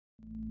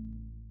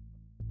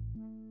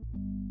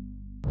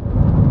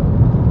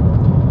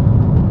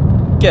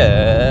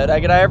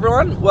G'day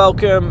everyone,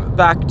 welcome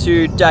back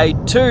to day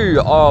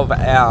 2 of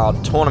our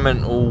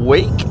tournament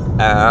week.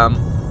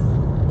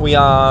 We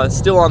are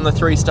still on the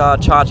 3-star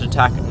charge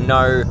attack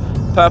no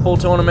purple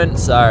tournament,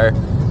 so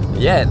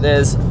yeah,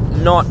 there's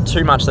not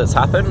too much that's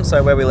happened.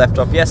 So where we left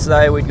off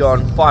yesterday, we'd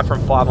gone 5 from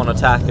 5 on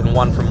attack and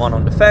 1 from 1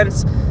 on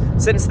defense.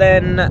 Since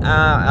then,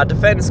 our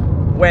defense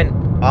went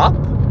up,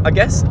 I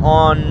guess,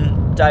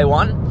 on day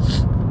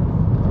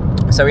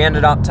 1. So we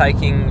ended up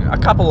taking a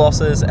couple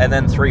losses and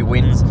then 3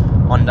 wins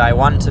on day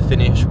 1 to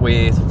finish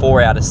with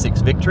 4 out of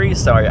 6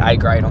 victories, so A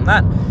grade on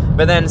that.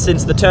 But then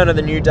since the turn of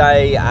the new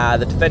day,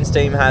 the defense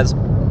team has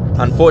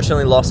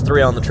unfortunately lost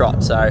 3 on the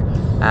trot. So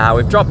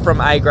we've dropped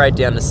from A grade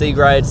down to C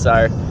grade,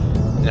 so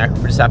you know,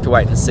 we just have to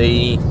wait and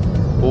see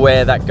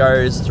where that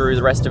goes through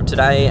the rest of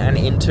today and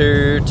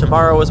into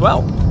tomorrow as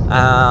well.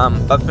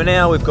 But for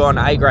now, we've gone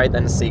A grade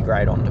then C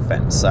grade on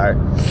defense. So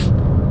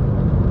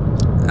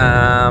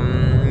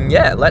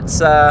yeah, let's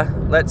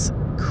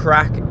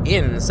crack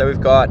in. So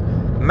we've got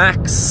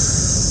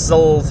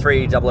Maxel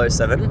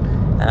 3007.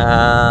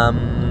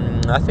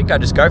 I think I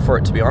just go for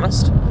it, to be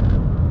honest.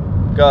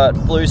 Got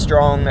blue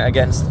strong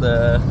against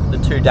the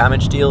 2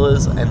 damage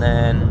dealers, and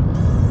then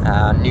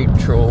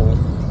neutral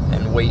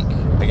and weak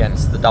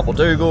against the double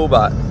Dougal,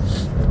 but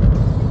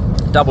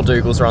double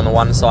Dougals are on the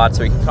one side,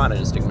 so we can kind of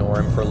just ignore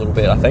him for a little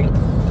bit, I think.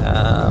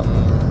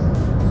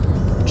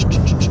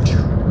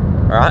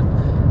 Alright,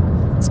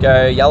 let's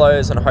go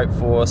yellows and hope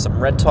for some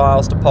red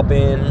tiles to pop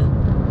in.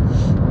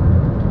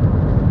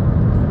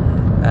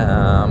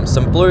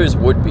 Some blues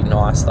would be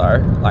nice though,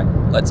 like,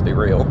 let's be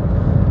real.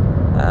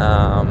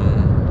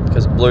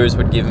 Because blues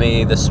would give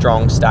me the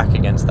strong stack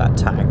against that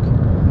tank,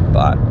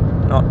 but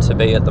not to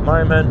be at the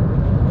moment.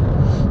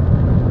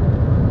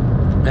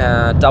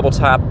 Double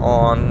tap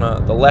on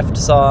the left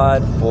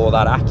side for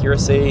that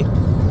accuracy,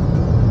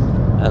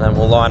 and then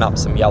we'll line up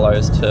some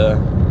yellows to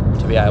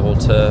be able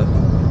to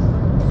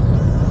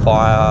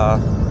fire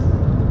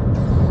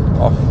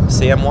off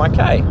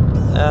CMYK.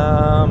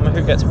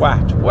 Who gets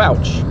whacked?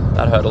 Wouch,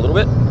 that hurt a little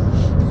bit.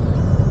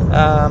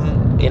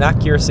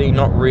 Inaccuracy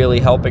not really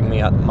helping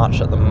me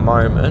much at the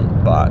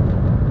moment, but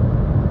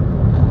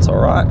it's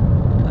alright.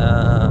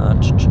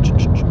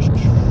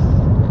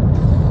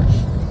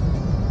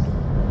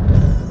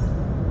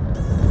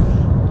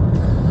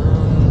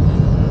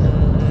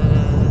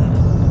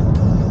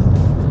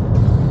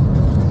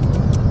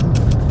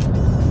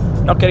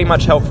 Not getting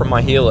much help from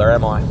my healer,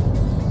 am I?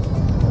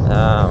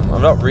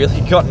 I've not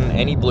really gotten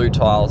any blue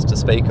tiles to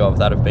speak of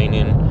that have been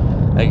in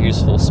a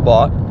useful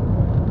spot.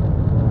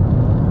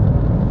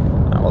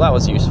 Well, that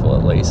was useful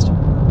at least. A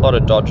lot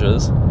of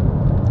dodges.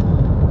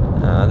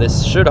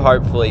 This should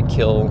hopefully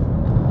kill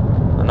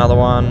another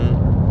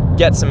one.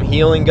 Get some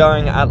healing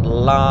going at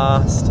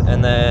last,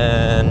 and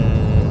then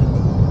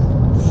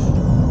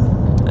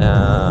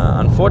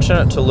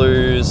unfortunate to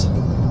lose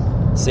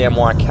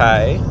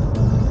CMYK.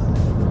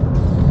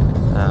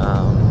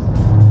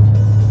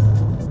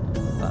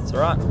 That's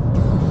alright.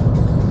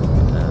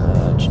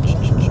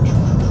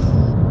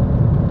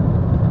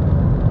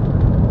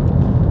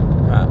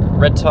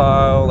 Red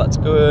tile, that's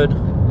good.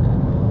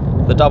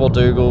 The double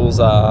Dougals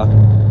are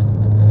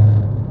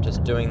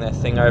just doing their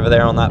thing over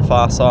there on that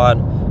far side.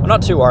 I'm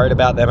not too worried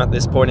about them at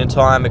this point in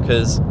time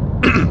because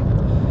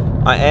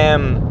I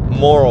am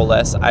more or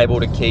less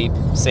able to keep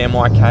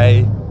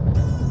CMYK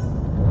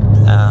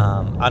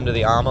under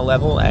the armor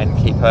level and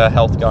keep her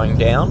health going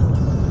down.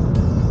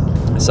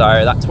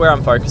 So that's where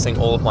I'm focusing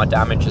all of my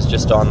damage, is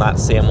just on that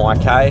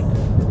CMYK.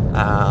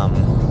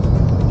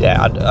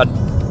 Yeah,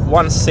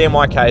 once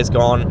CMYK is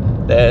gone,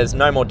 there's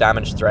no more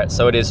damage threat,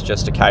 so it is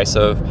just a case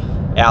of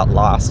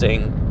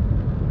outlasting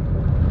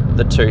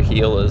the 2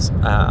 healers.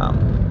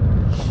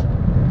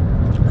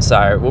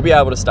 So we'll be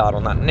able to start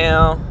on that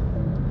now.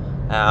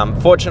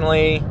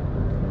 Fortunately,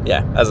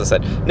 yeah, as I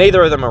said,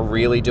 neither of them are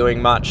really doing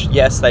much.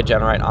 Yes, they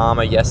generate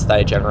armor, yes,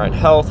 they generate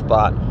health,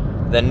 but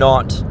they're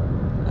not,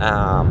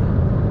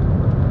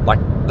 like,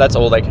 that's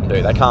all they can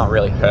do. They can't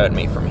really hurt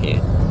me from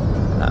here.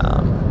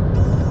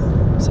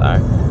 So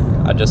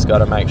I just got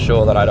to make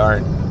sure that I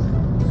don't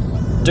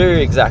do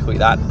exactly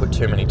that, put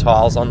too many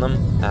tiles on them,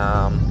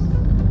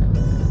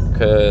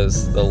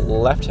 because the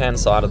left hand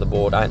side of the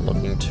board ain't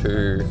looking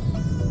too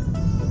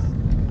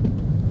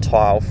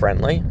tile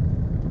friendly,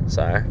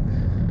 so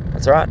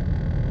that's alright.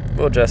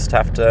 We'll just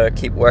have to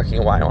keep working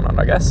away on it,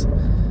 I guess.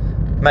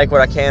 Make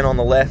what I can on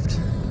the left,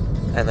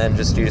 and then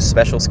just use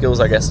special skills,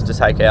 I guess, to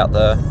take out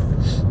the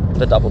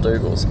double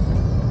Dougals.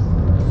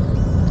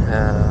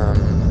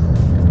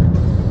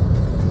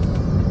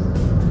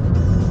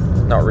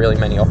 Not really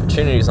many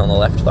opportunities on the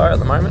left though at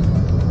the moment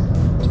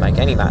to make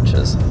any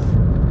matches.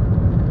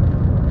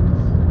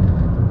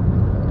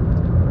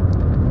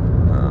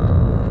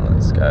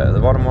 Let's go to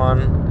the bottom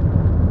one.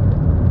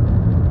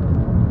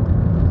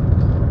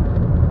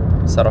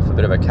 Set off a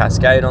bit of a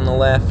cascade on the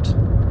left.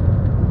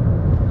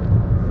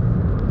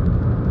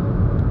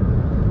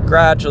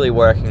 Gradually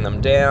working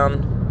them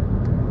down.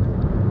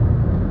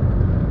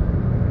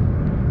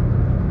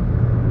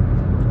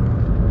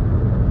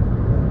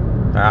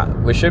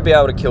 we should be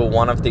able to kill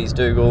one of these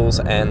Dougals,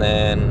 and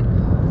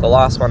then the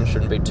last one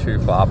shouldn't be too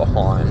far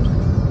behind.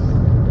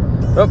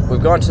 Oh,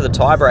 we've gone to the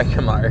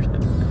tiebreaker mode.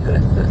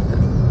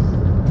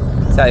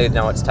 That's how you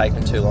know it's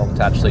taken too long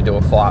to actually do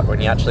a fight, when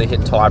you actually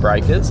hit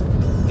tiebreakers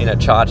in a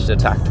charged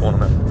attack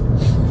tournament.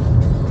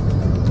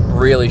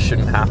 Really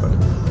shouldn't happen,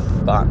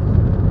 but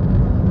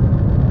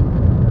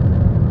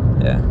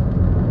yeah.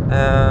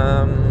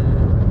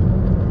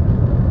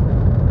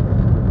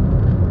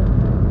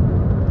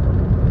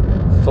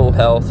 Full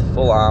health,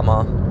 full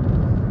armor.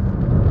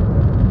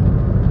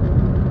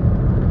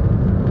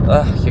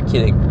 Ugh, you're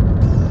kidding.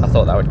 I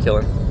thought that would kill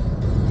him.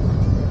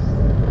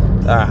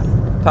 Alright,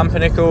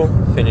 Pumpernickel,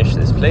 finish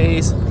this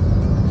please.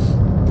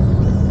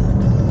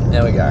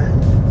 There we go.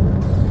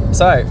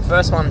 So,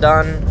 first one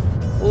done.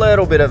 A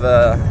little bit of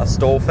a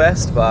stall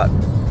fest, but,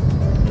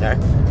 you know,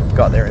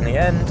 got there in the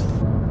end.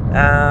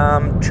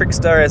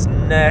 Trickster is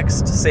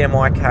next,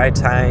 CMYK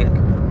tank.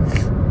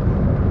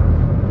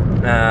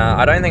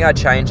 I don't think I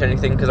changed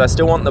anything because I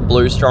still want the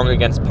blue strong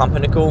against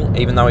Pumpernickel,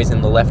 even though he's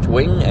in the left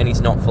wing and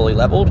he's not fully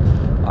leveled.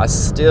 I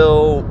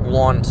still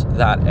want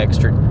that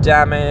extra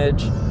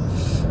damage.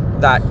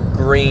 That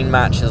green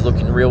match is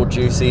looking real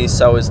juicy,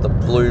 so is the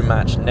blue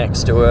match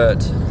next to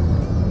it.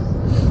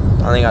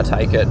 I think I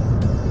take it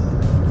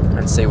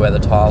and see where the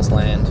tiles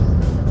land.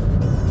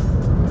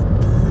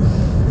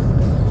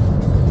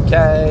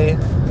 Okay,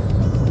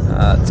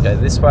 let's go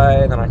this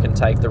way, then I can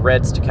take the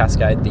reds to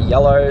cascade the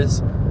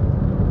yellows.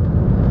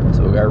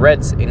 So we'll go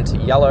reds into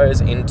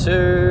yellows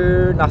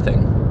into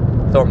nothing.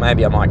 Thought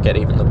maybe I might get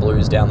even the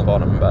blues down the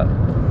bottom, but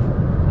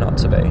not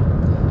to be.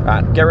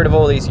 Right, get rid of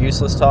all these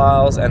useless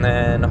tiles, and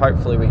then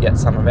hopefully we get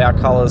some of our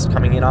colours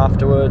coming in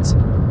afterwards.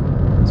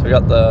 So we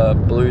got the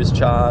blues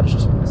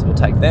charged, so we'll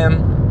take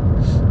them.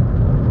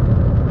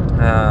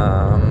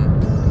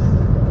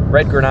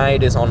 Red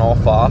grenade is on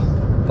offer,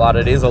 but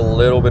it is a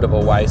little bit of a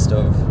waste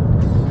of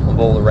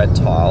all the red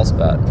tiles,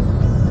 but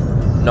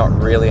not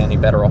really any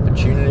better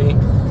opportunity.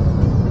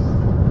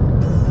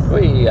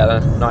 We got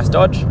a nice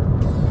dodge.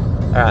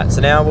 Alright,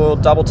 so now we'll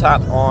double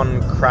tap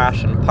on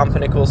Crash and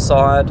Pumpernickel's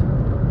side,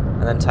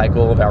 and then take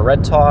all of our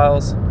red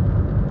tiles.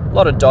 A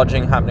lot of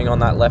dodging happening on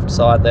that left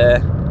side there.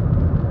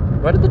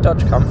 Where did the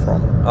dodge come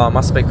from? Oh, it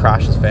must be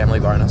Crash's family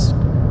bonus.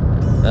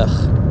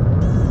 Ugh.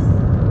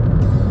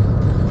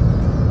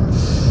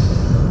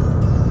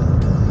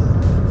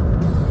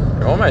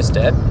 You're almost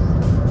dead.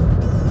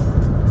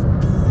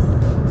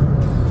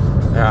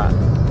 Alright.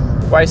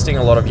 Wasting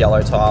a lot of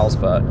yellow tiles,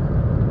 but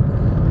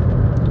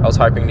I was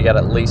hoping to get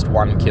at least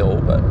one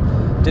kill, but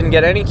didn't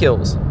get any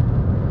kills.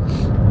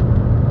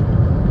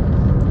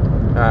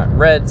 Alright,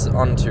 reds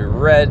onto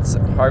reds.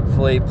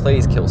 Hopefully,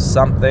 please kill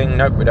something.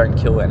 Nope, we don't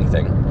kill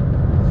anything.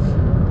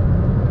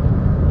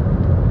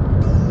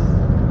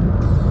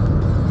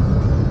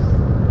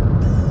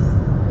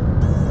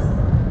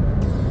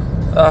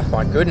 Oh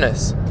my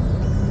goodness.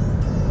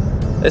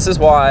 This is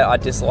why I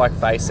dislike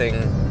facing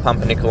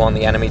Pumpernickel on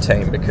the enemy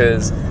team,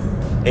 because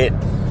it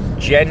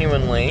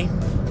genuinely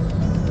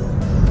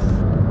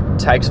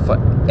takes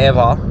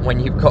forever when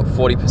you've got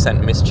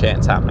 40%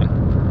 mischance happening.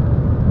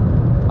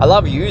 I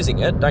love using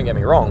it, don't get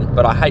me wrong,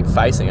 but I hate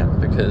facing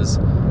it because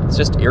it's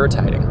just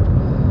irritating.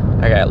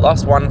 Okay,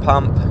 lost one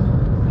pump,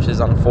 which is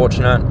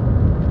unfortunate.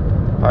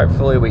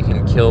 Hopefully we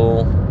can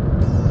kill...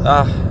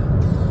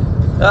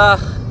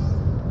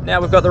 Now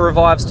we've got the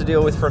revives to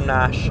deal with from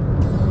Nash.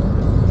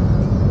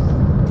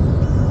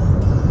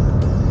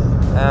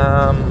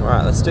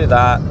 Alright, let's do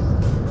that.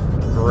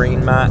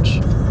 Green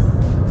match.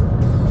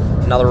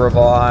 Another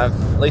revive.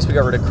 At least we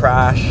got rid of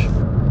Crash.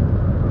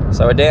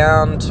 So we're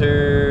down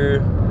to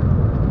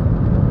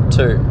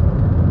 2.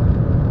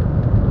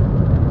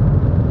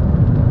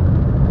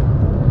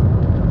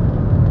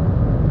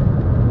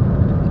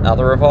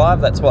 Another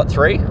revive. That's what,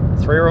 3?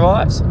 3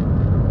 revives?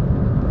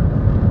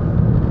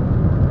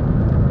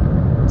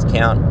 Let's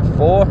count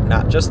 4.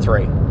 Nah, just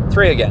 3.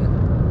 3 again.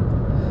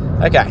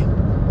 Okay.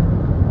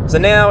 So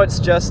now it's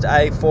just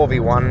a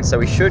 4v1, so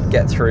we should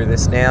get through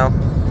this now.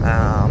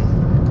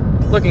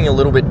 Looking a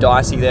little bit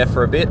dicey there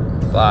for a bit,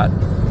 but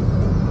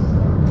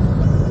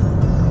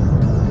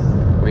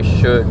we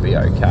should be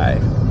okay.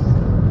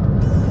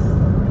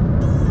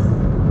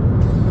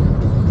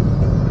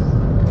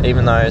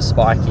 Even though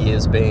Spiky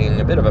is being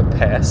a bit of a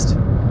pest,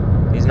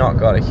 he's not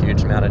got a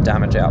huge amount of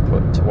damage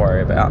output to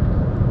worry about.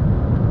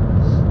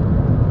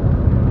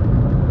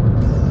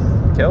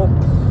 Kill?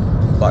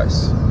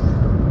 Close.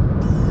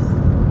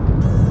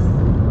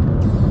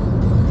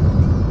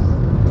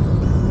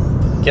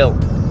 Kill.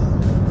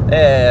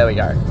 There we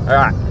go.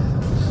 Alright.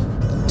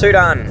 2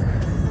 done.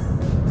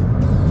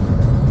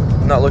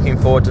 Not looking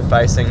forward to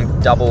facing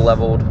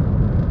double-leveled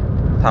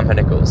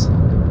Pumpernickels.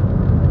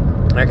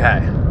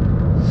 Okay.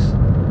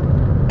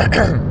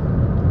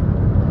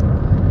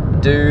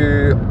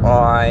 Do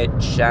I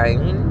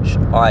change?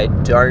 I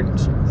don't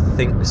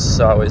think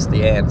so is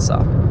the answer.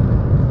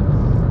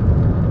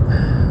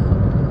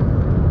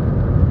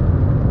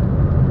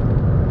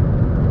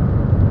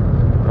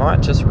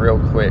 Might just real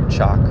quick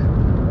chuck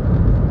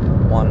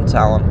one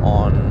talent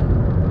on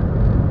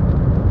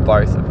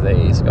both of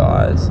these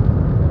guys.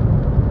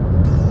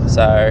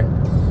 So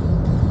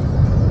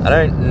I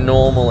don't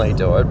normally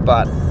do it,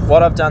 but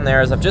what I've done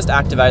there is I've just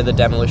activated the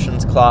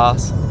demolitions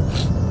class,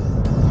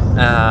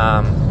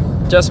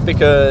 just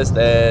because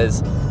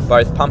there's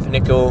both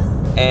Pumpernickel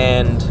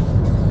and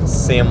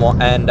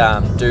CMYK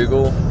and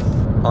Dougal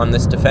on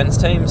this defense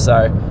team,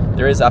 so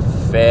there is a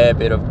fair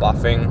bit of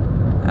buffing,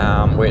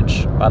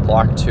 which I'd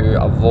like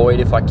to avoid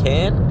if I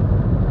can.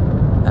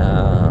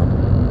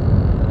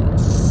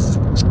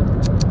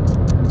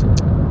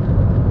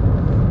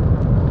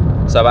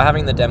 So by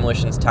having the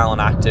demolitions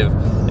talent active,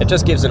 it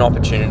just gives an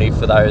opportunity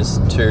for those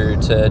two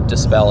to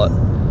dispel it.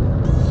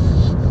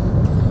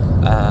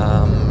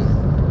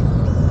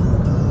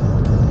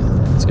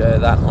 Let's go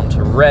that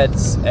onto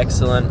reds.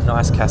 Excellent,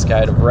 nice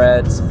cascade of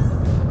reds.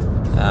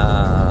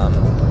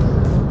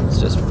 Let's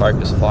just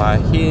focus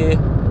fire here,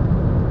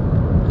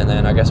 and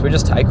then I guess we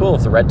just take all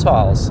of the red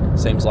tiles.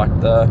 Seems like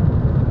the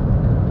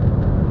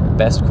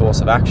best course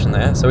of action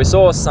there. So we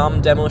saw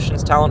some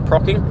demolitions talent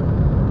proccing,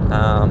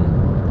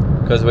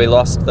 because we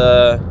lost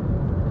the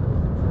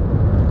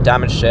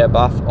damage share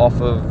buff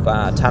off of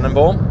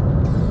Tannenbaum.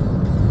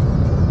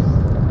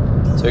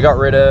 So we got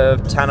rid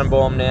of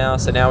Tannenbaum now,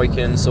 so now we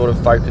can sort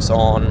of focus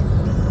on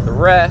the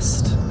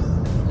rest.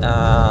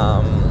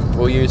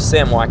 We'll use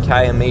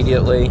CMYK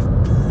immediately,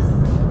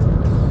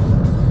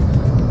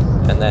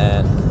 and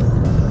then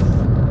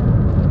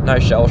no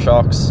shell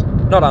shocks.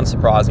 Not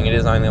unsurprising, it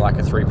is only like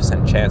a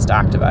 3% chance to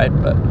activate,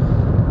 but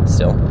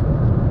still.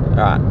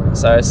 Alright,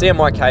 so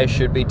CMYK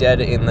should be dead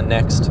in the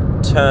next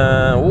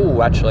turn.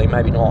 Ooh, actually,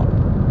 maybe not.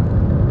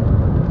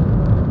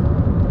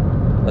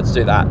 Let's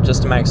do that,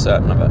 just to make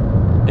certain of it,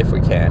 if we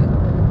can.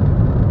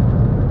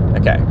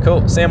 Okay,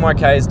 cool.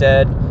 CMYK is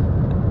dead.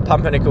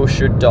 Pumpernickel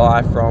should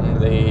die from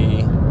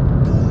the...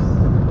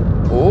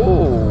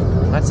 Ooh,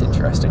 that's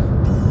interesting.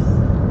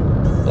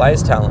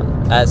 Blaze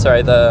talent.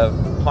 Sorry, the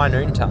High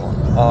Noon talent.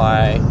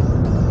 I'll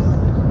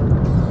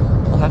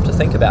have to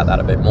think about that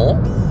a bit more.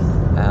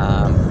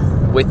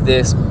 With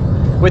this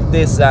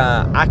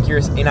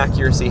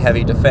inaccuracy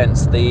heavy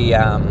defense, the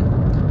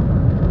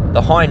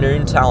High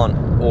Noon talent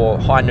or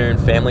High Noon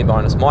family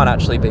bonus might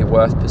actually be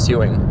worth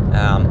pursuing,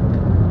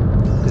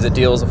 because it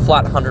deals a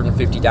flat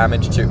 150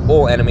 damage to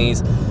all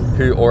enemies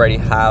who already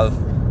have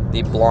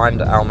the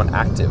blind ailment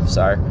active.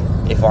 So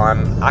if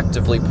I'm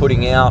actively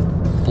putting out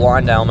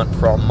blind ailment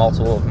from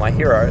multiple of my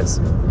heroes,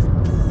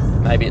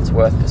 maybe it's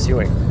worth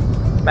pursuing.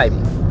 Maybe.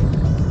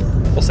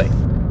 We'll see.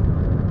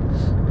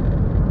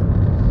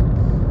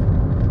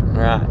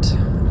 Alright,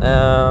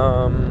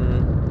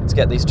 let's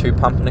get these two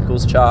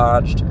Pumpernickels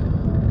charged,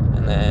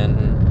 and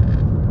then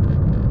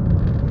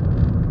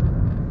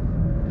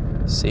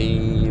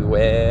see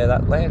where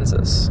that lands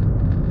us.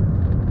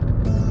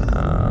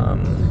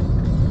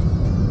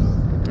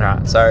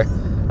 Alright, so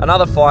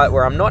another fight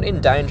where I'm not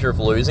in danger of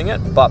losing it,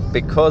 but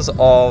because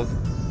of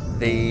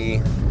the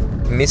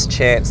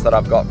mischance that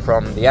I've got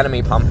from the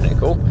enemy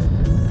Pumpernickel,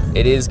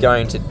 it is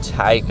going to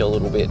take a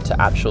little bit to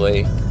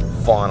actually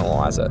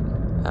finalise it.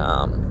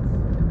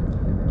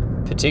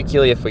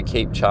 Particularly if we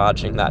keep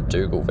charging that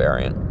Dougal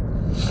variant.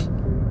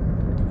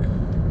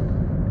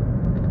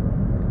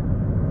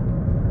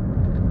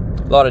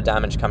 A lot of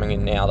damage coming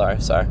in now though,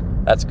 so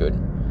that's good.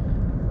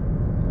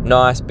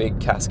 Nice big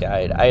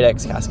cascade,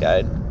 8x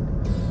cascade.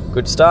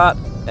 Good start,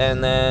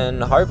 and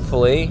then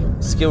hopefully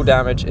skill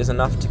damage is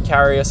enough to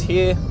carry us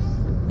here.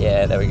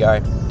 Yeah, there we go.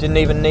 Didn't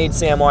even need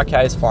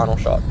CMYK's final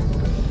shot.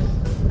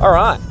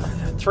 Alright,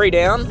 3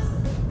 down,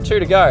 2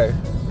 to go.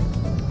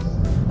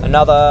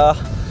 Another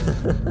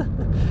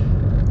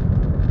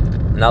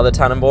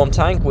Tannenbaum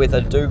tank with a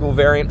Dougal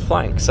variant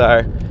flank,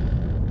 so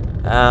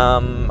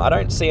I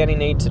don't see any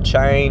need to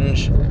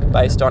change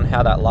based on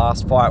how that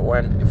last fight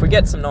went. If we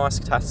get some nice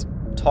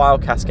tile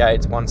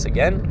cascades once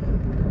again,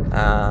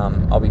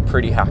 I'll be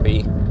pretty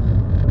happy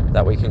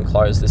that we can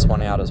close this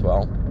one out as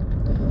well.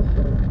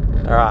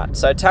 Alright,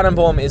 so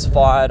Tannenbaum is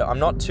fired. I'm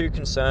not too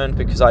concerned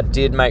because I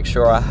did make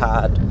sure I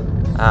had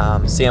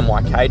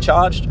CMYK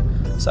charged.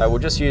 So we'll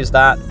just use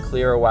that,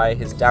 clear away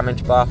his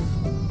damage buff,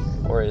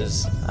 or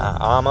his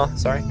armor,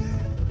 sorry.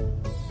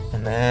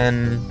 And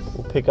then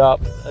we'll pick up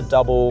a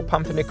double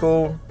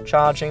Pumpernickel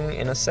charging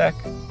in a sec.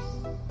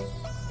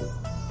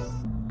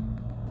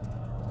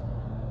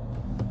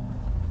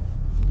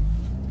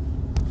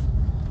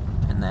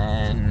 And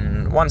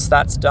then once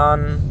that's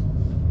done,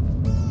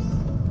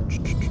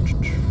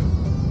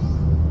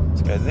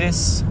 let's go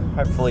this,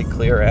 hopefully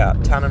clear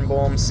out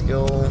Tannenbaum's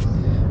skill.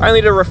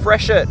 Only to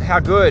refresh it, how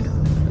good.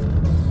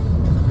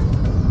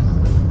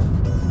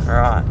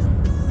 Alright.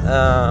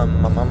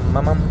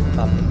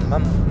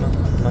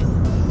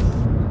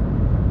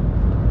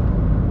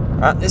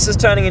 Alright, this is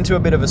turning into a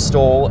bit of a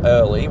stall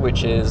early,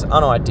 which is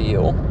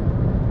unideal.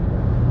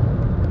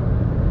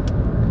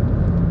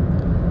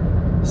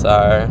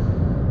 So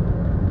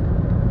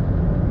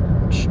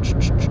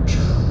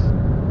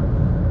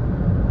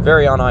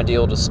very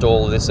unideal to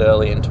stall this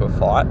early into a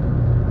fight.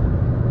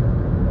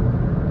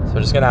 So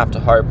we're just going to have to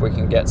hope we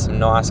can get some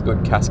nice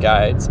good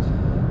cascades.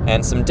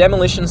 And some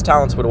demolitions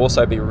talents would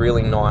also be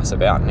really nice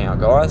about now,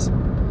 guys.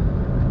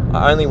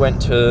 I only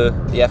went to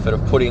the effort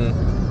of putting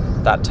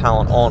that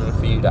talent on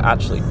for you to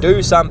actually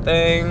do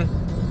something.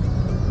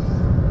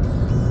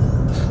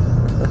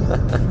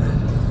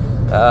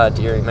 Ah,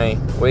 dearie me.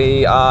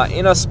 We are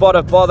in a spot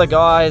of bother,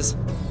 guys.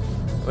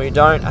 We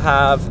don't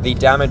have the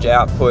damage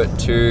output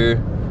to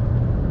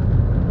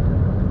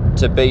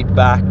beat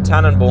back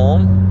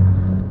Tannenbaum,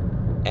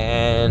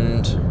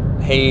 and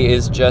he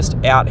is just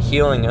out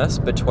healing us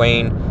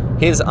between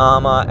his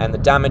armor and the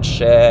damage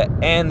share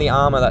and the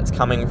armor that's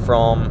coming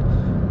from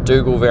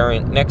Dougal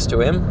variant next to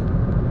him.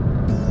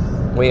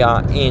 We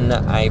are in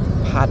a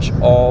patch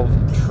of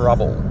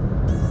trouble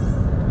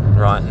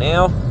right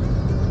now.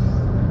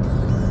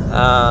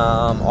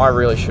 I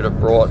really should have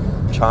brought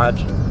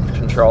charge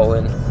control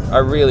in. I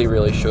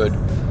really should.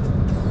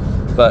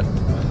 But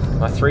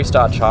my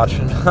 3-star charge.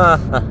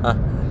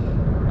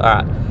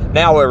 Alright,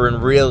 now we're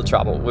in real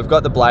trouble. We've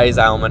got the blaze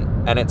ailment,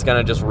 and it's going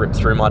to just rip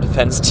through my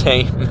defense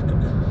team.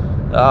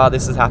 Ah,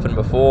 this has happened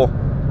before.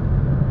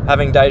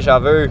 Having deja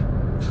vu.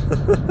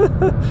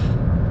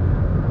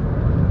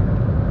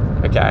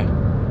 Okay.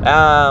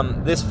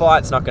 This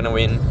fight's not going to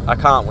win. I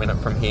can't win it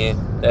from here.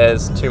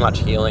 There's too much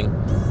healing.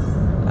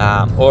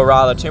 Or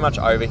rather, too much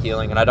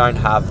overhealing, and I don't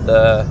have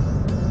the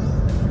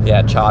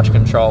charge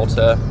control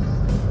to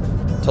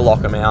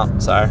lock him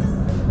out. So,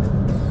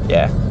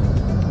 yeah.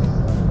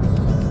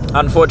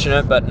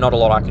 Unfortunate, but not a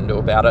lot I can do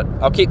about it.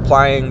 I'll keep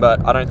playing,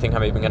 but I don't think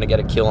I'm even going to get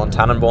a kill on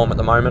Tannenbaum at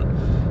the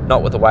moment.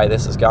 Not with the way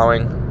this is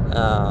going.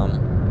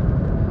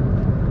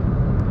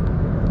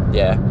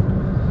 Yeah.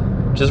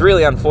 Which is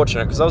really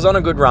unfortunate, because I was on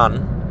a good run.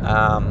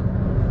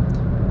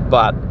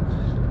 But,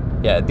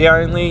 yeah,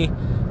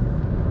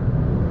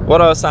 what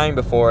I was saying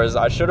before is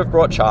I should have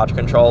brought charge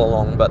control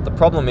along, but the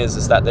problem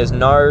is that there's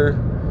no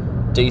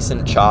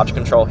decent charge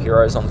control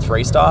heroes on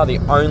 3-star. The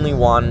only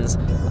ones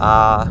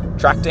are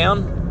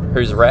Trackdown,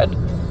 who's red,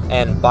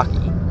 and Bucky,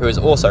 who is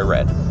also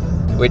red,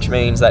 which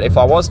means that if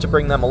I was to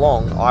bring them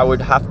along, I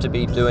would have to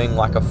be doing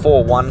like a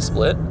 4-1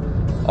 split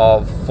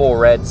of 4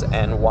 reds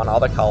and 1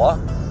 other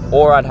colour,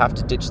 or I'd have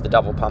to ditch the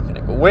double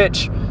Pumpernickel,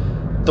 which,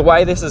 the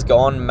way this has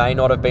gone, may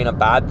not have been a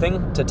bad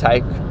thing to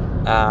take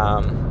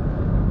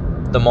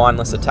the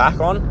mindless attack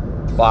on,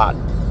 but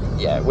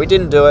yeah, we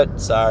didn't do it,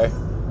 so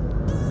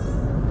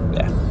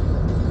yeah.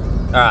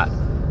 Alright,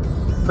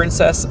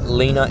 Princess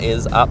Lena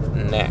is up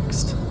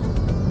next.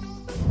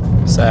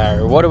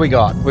 So, what do we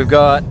got? We've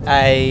got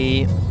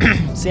a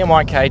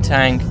CMYK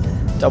tank,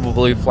 double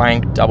blue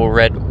flank, double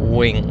red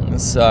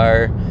wings.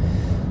 So,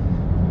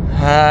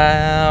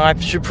 I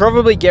should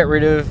probably get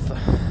rid of...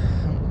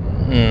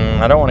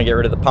 I don't want to get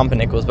rid of the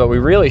Pumpernickels, but we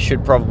really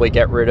should probably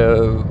get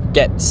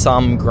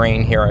some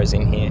green heroes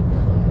in here.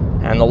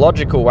 And the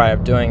logical way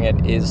of doing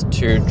it is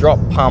to drop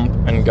Pump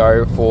and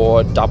go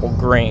for double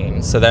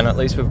green. So then at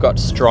least we've got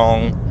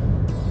strong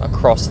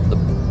across the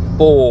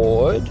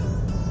board.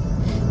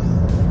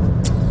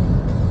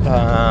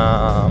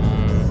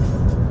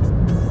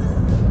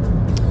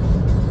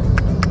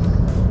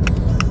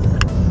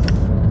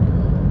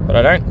 But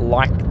I don't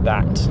like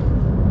that.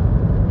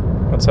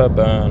 What's her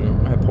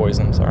burn? Her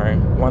poison, sorry.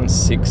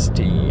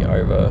 160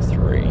 over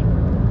 3.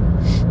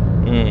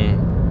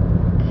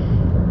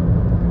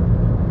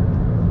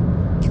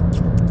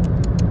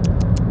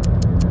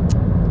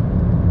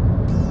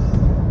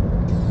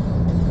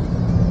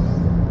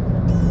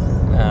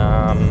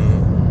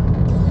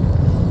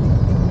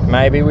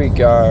 Maybe we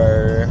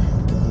go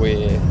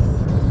with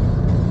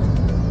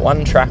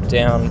 1 track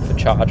down for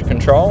charge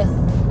control.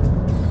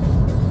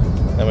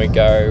 Then we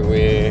go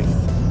with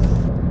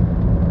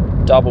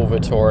double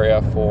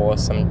Vittoria for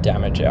some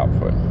damage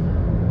output.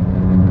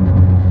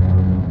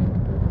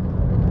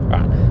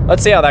 Right,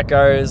 let's see how that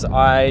goes.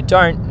 I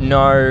don't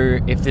know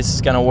if this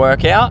is going to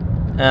work out.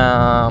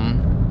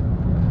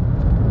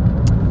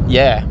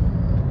 Yeah,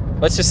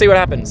 let's just see what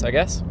happens, I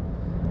guess.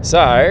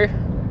 So,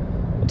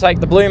 we'll take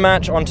the blue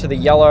match onto the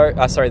yellow,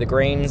 the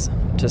greens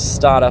to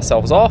start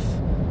ourselves off.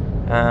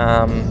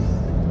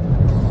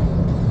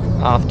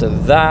 After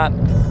that,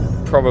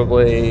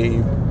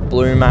 probably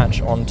blue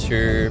match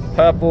onto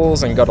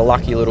purples and got a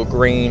lucky little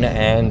green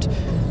and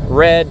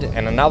red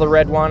and another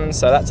red one,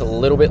 so that's a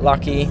little bit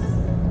lucky.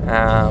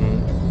 I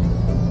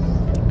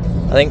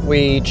think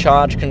we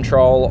charge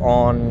control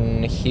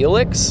on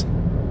Helix.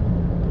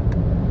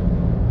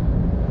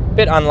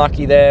 Bit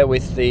unlucky there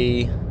with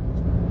the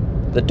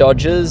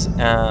dodges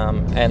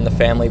and the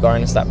family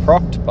bonus that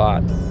procced,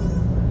 but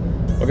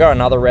we'll go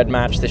another red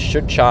match. This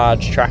should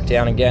charge track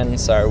down again,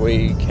 so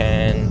we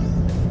can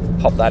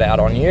pop that out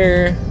on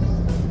you.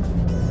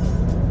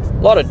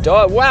 A lot of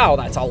dodge. Wow,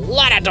 that's a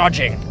lot of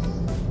dodging.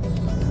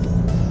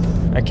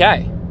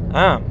 Okay.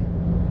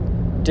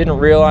 Didn't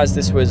realize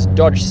this was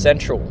dodge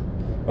central.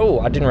 Oh,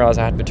 I didn't realize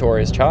I had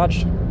Vittoria's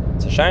charged.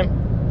 It's a shame.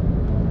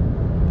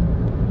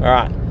 All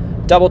right.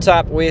 Double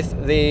tap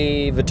with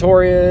the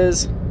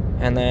Vittorias,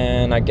 and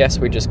then I guess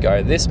we just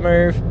go this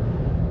move.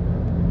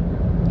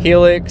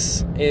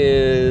 Helix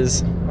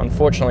is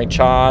unfortunately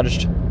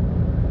charged,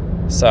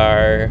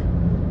 so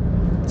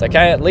It's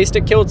okay. At least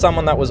it killed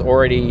someone that was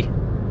already...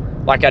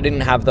 Like, I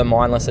didn't have the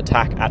mindless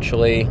attack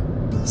actually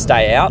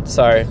stay out,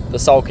 so the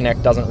Soul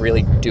Connect doesn't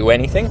really do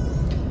anything.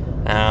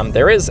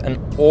 There is an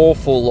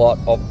awful lot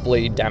of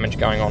bleed damage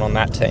going on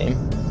that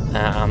team.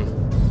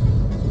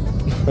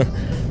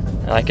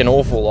 Like, an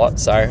awful lot,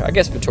 so I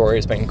guess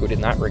Vittoria's been good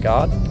in that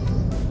regard.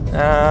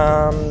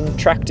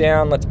 Track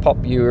down, let's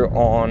pop you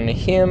on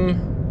him.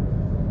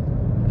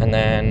 And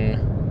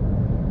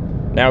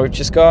then now we've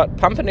just got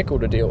Pumpernickel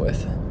to deal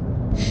with.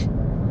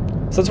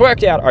 So it's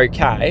worked out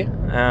okay.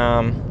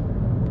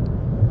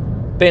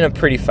 Been a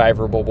pretty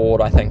favourable board,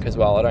 I think, as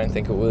well. I don't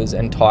think it was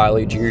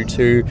entirely due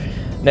to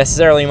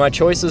necessarily my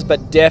choices,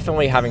 but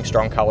definitely having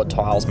strong coloured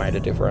tiles made a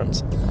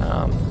difference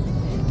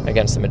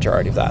against the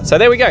majority of that. So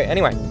there we go.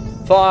 Anyway,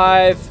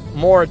 5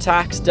 more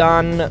attacks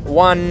done,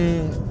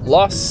 1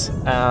 loss,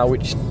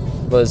 which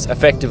was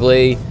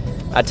effectively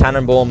a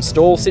Tannenbaum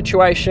stall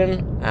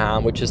situation,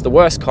 which is the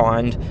worst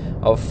kind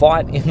of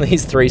fight in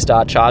these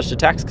 3-star charged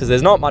attacks, because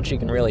there's not much you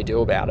can really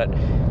do about it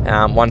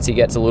once he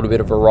gets a little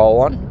bit of a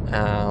roll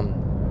on.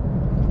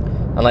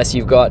 Unless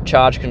you've got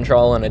charge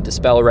control and a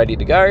dispel ready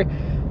to go,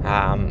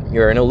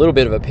 you're in a little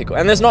bit of a pickle.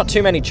 And there's not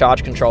too many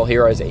charge control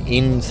heroes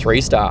in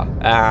 3-star.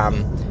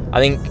 I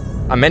think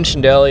I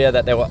mentioned earlier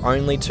that there were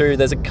only 2.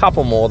 There's a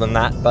couple more than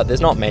that, but there's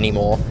not many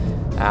more.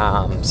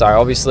 So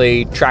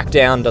obviously Track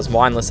Down does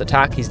mindless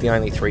attack. He's the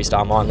only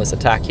 3-star mindless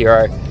attack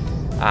hero.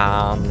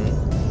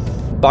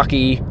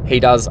 Bucky,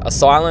 he does a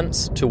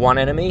silence to 1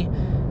 enemy.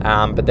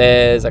 But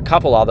there's a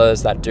couple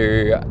others that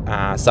do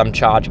some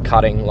charge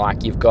cutting,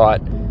 like you've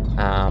got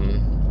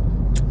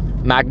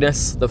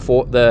Magnus, the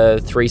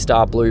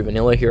 3-star blue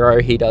vanilla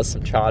hero. He does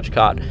some charge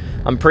cut.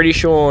 I'm pretty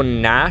sure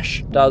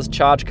Nash does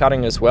charge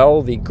cutting as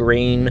well, the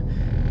green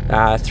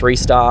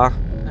 3-star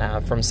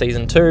from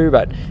season 2,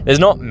 but there's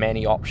not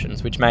many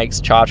options, which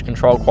makes charge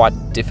control quite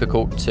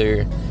difficult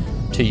to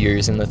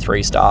use in the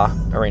 3-star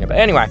arena. But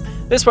anyway,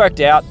 this worked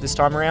out this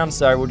time around,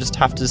 so we'll just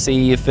have to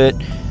see if it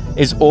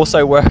is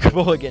also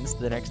workable against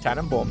the next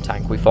Tannenbaum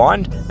tank we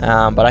find.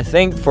 But I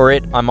think for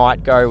it, I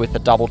might go with a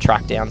double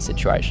track down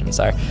situation.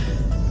 So,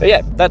 but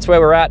yeah, that's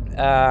where we're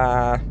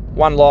at.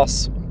 1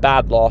 loss,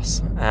 bad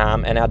loss,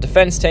 and our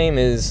defense team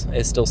is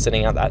still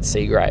sitting at that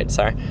C grade.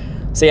 So,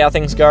 see how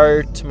things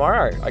go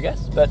tomorrow, I guess.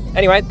 But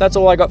anyway, that's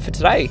all I got for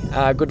today.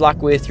 Good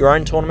luck with your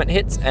own tournament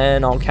hits,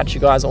 and I'll catch you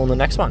guys on the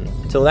next one.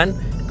 Until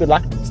then, good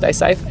luck, stay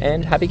safe,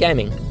 and happy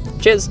gaming.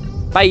 Cheers,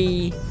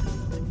 bye.